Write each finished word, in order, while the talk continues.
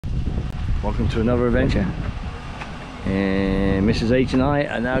welcome to another adventure. And Mrs. H and I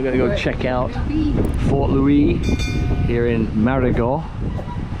are now going to go check out Fort Louis here in Marigot.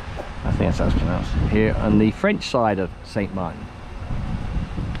 I think that's how it's pronounced. Here on the French side of St Maarten.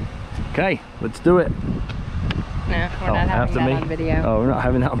 Okay, let's do it. No, we're not having that on video. Oh, we're not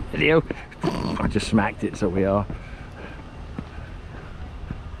having that on video. I just smacked it, so we are.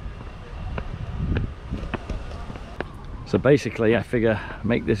 So basically, I figure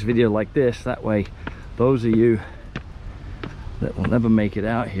make this video like this. That way, those of you that will never make it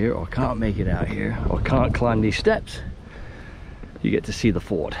out here, or can't make it out here, or can't climb these steps, you get to see the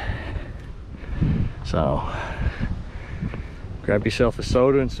fort. So, grab yourself a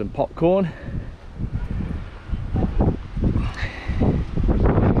soda and some popcorn,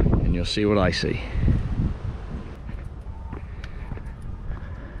 and you'll see what I see.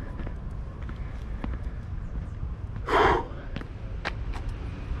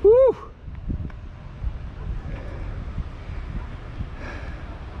 Woo!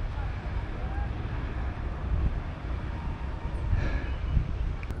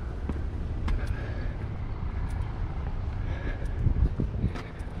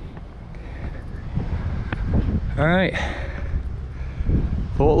 All right,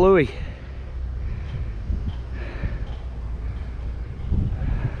 Fort Louis.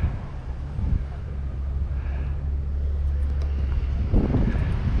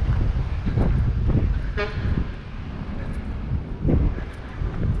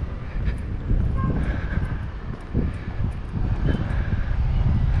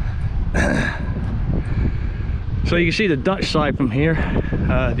 So you can see the Dutch side from here.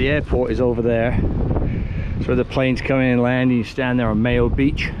 The airport is over there. It's where the planes come in and land, and you stand there on Mayo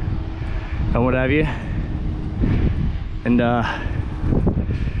Beach and what have you. And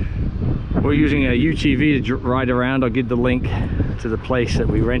we're using a UTV to ride around. I'll give the link to the place that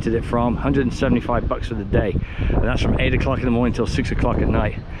we rented it from. 175 bucks for the day, and that's from 8 o'clock in the morning till 6 o'clock at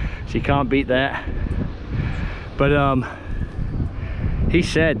night. So you can't beat that. But he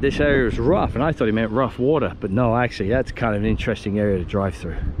said this area was rough, and I thought he meant rough water, but no, actually that's kind of an interesting area to drive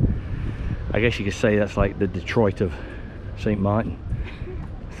through. I guess you could say that's like the Detroit of St Maarten.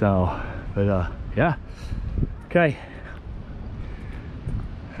 So, but yeah. Okay.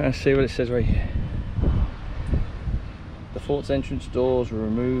 Let's see what it says right here. The fort's entrance doors were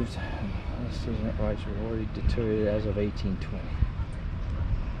removed. Isn't that right? So we're already deteriorated as of 1820.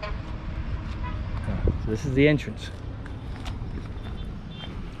 So this is the entrance.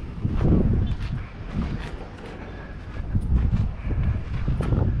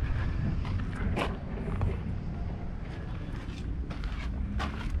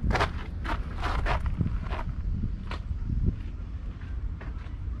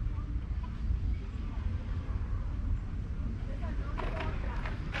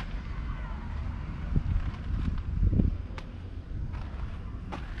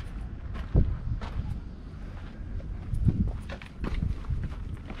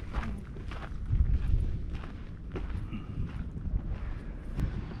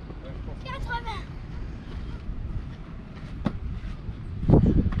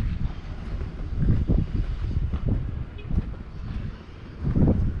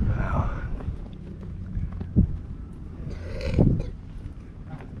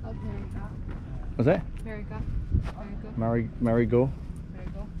 What's that? Marigot. Marigot.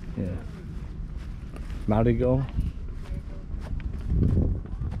 Yeah. Marigot.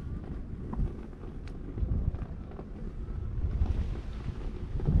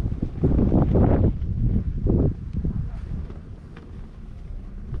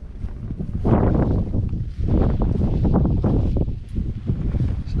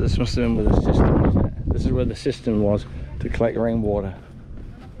 So this must have been where the system was at. This is where the system was to collect rainwater.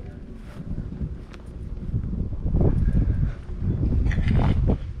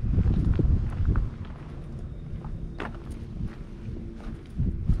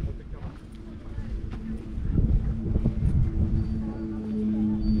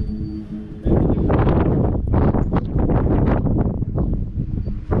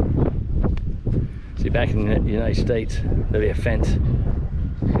 Back in the United States, there'd be a fence.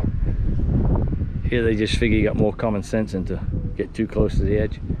 Here they just figure you got more common sense than to get too close to the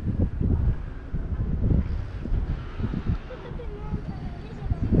edge.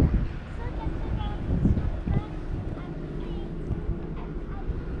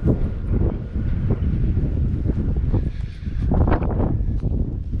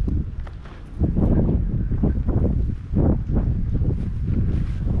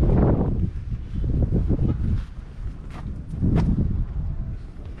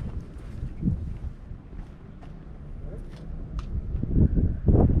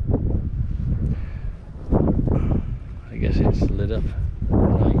 It's lit up at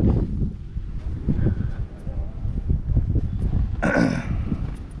night.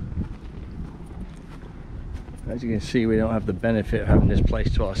 As you can see, we don't have the benefit of having this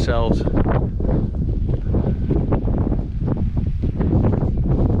place to ourselves.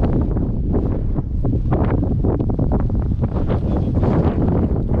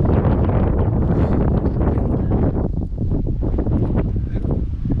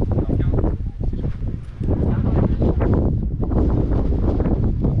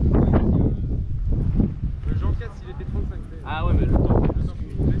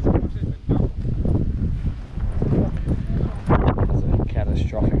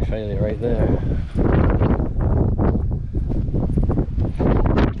 Catastrophic failure right there.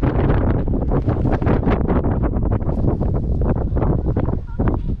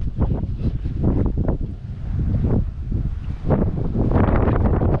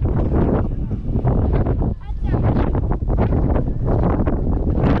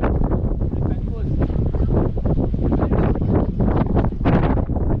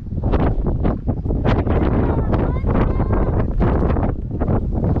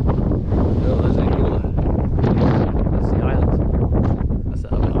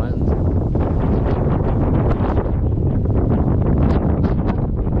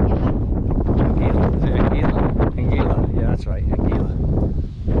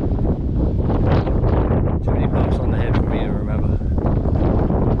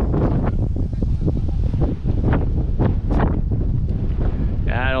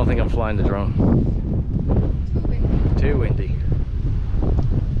 Flying the drone. Too windy.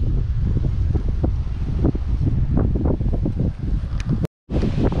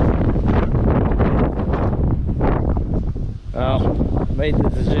 Well, I made the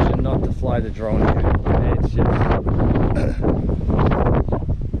decision not to fly the drone. It's just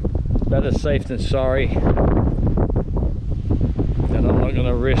better safe than sorry, and I'm not going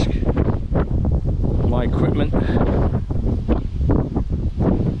to risk my equipment.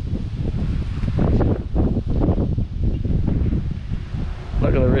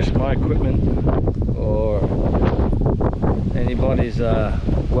 Not going to risk my equipment or anybody's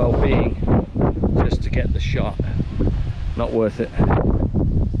well-being just to get the shot. Not worth it.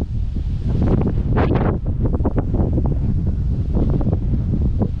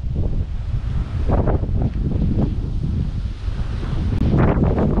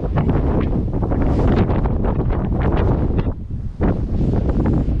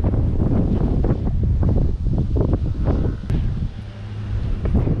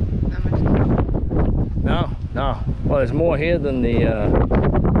 Well, there's more here than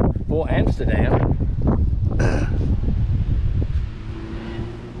the Port Amsterdam.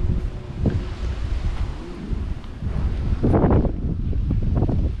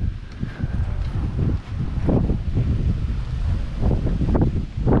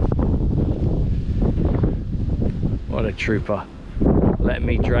 What a trooper. Let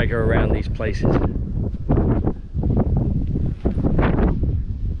me drag her around these places.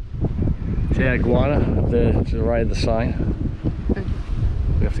 See that iguana up there to the right of the sign?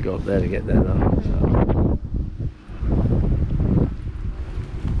 We have to go up there to get there though. So.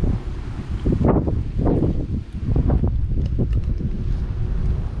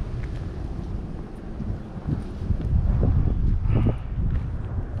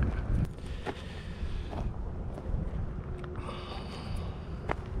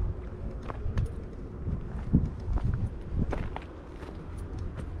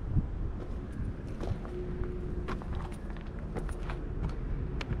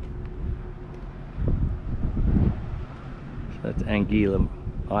 That's Anguilla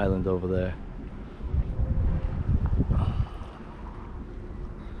Island over there.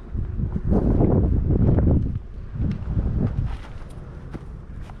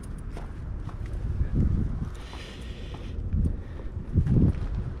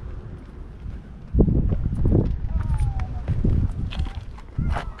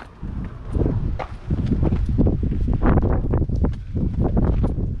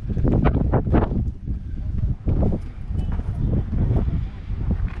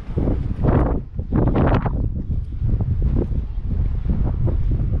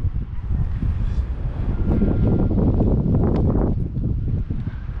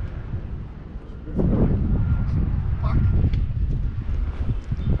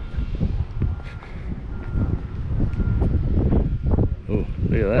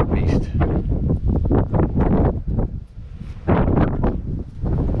 Look at that beast.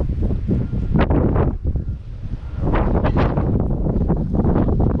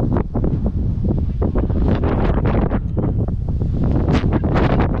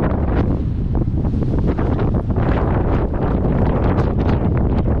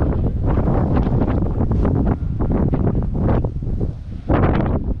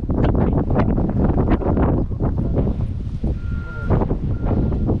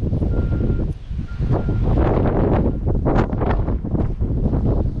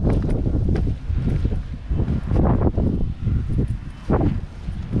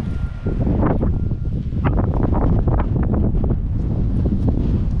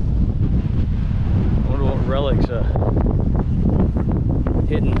 relics are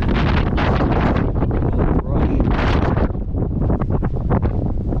hidden.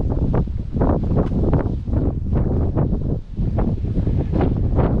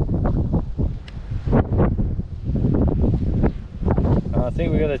 I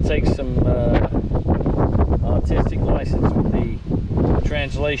think we're going to take some artistic license with the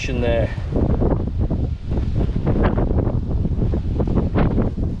translation there.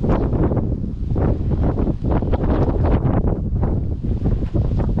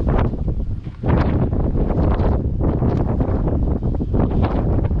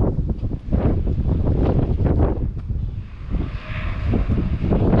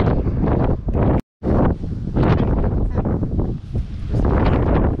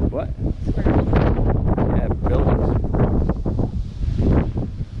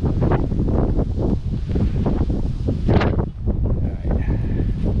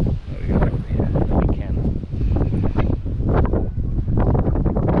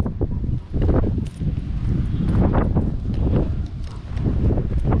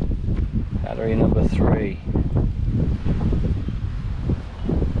 Battery number 3.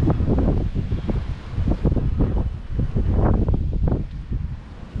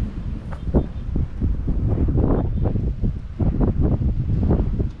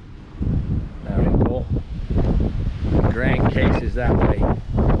 Marigot. Grand case is that way.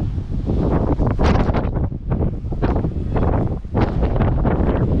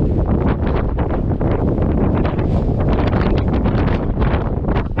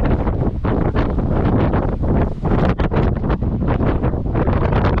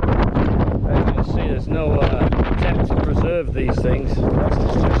 These things, that's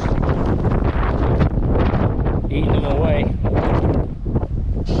just eating them away.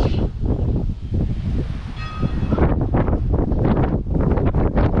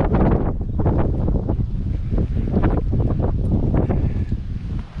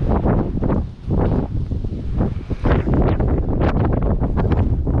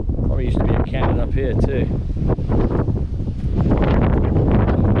 Probably used to be a cannon up here too.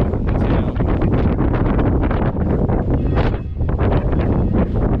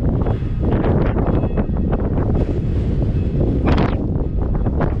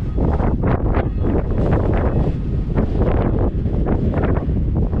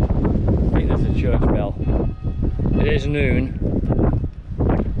 It is noon.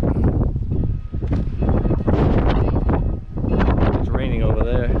 It's raining over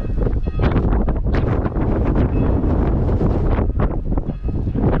there.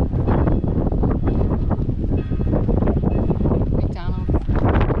 McDonald's.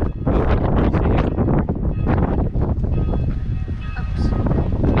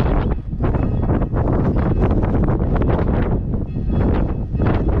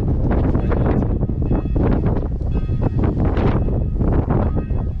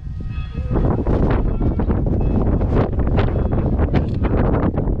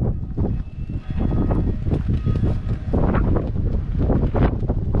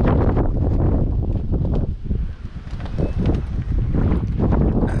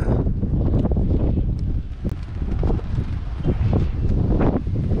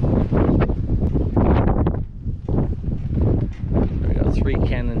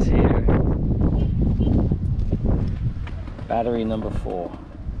 Cannons here. Battery number 4.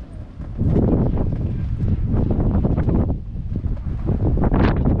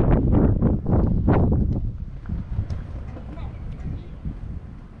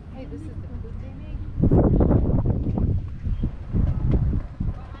 Hey, this is the food they make?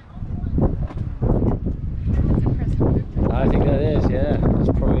 That's impressive food. I think that is, yeah. That's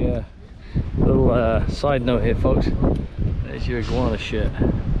probably a little side note here, folks. There's your iguana shit.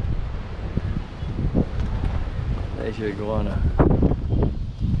 There's your iguana.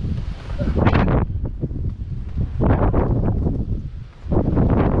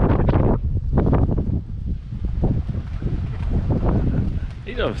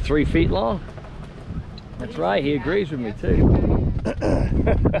 These are 3 feet long. That's right, he agrees with me too.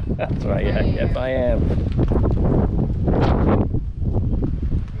 That's right, yeah, yes I am.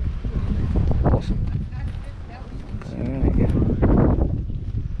 Awesome.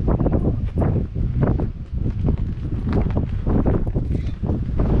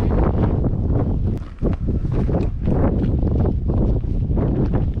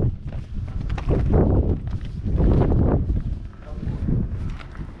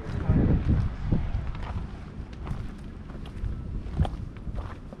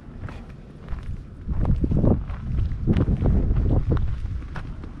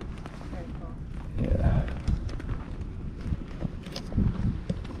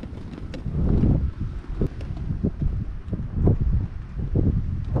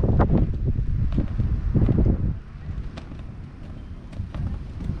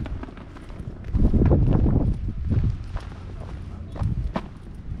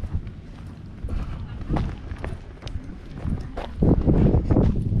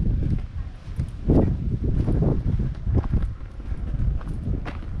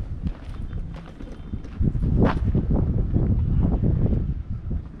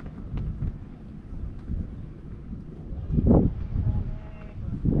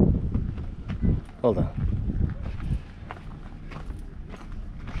 Hold on.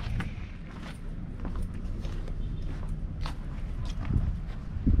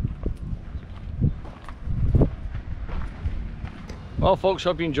 Well, folks,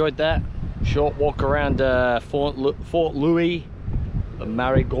 hope you enjoyed that short walk around Fort Louis,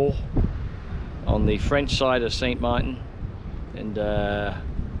 Marigot, on the French side of St Maarten, and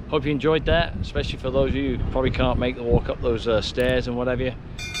hope you enjoyed that, especially for those of you who probably can't make the walk up those stairs and whatever.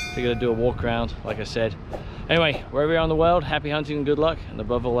 If you're gonna do a walk around, like I said. Anyway, wherever you are in the world, happy hunting and good luck, and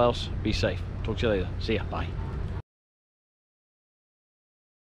above all else, be safe. Talk to you later. See ya. Bye.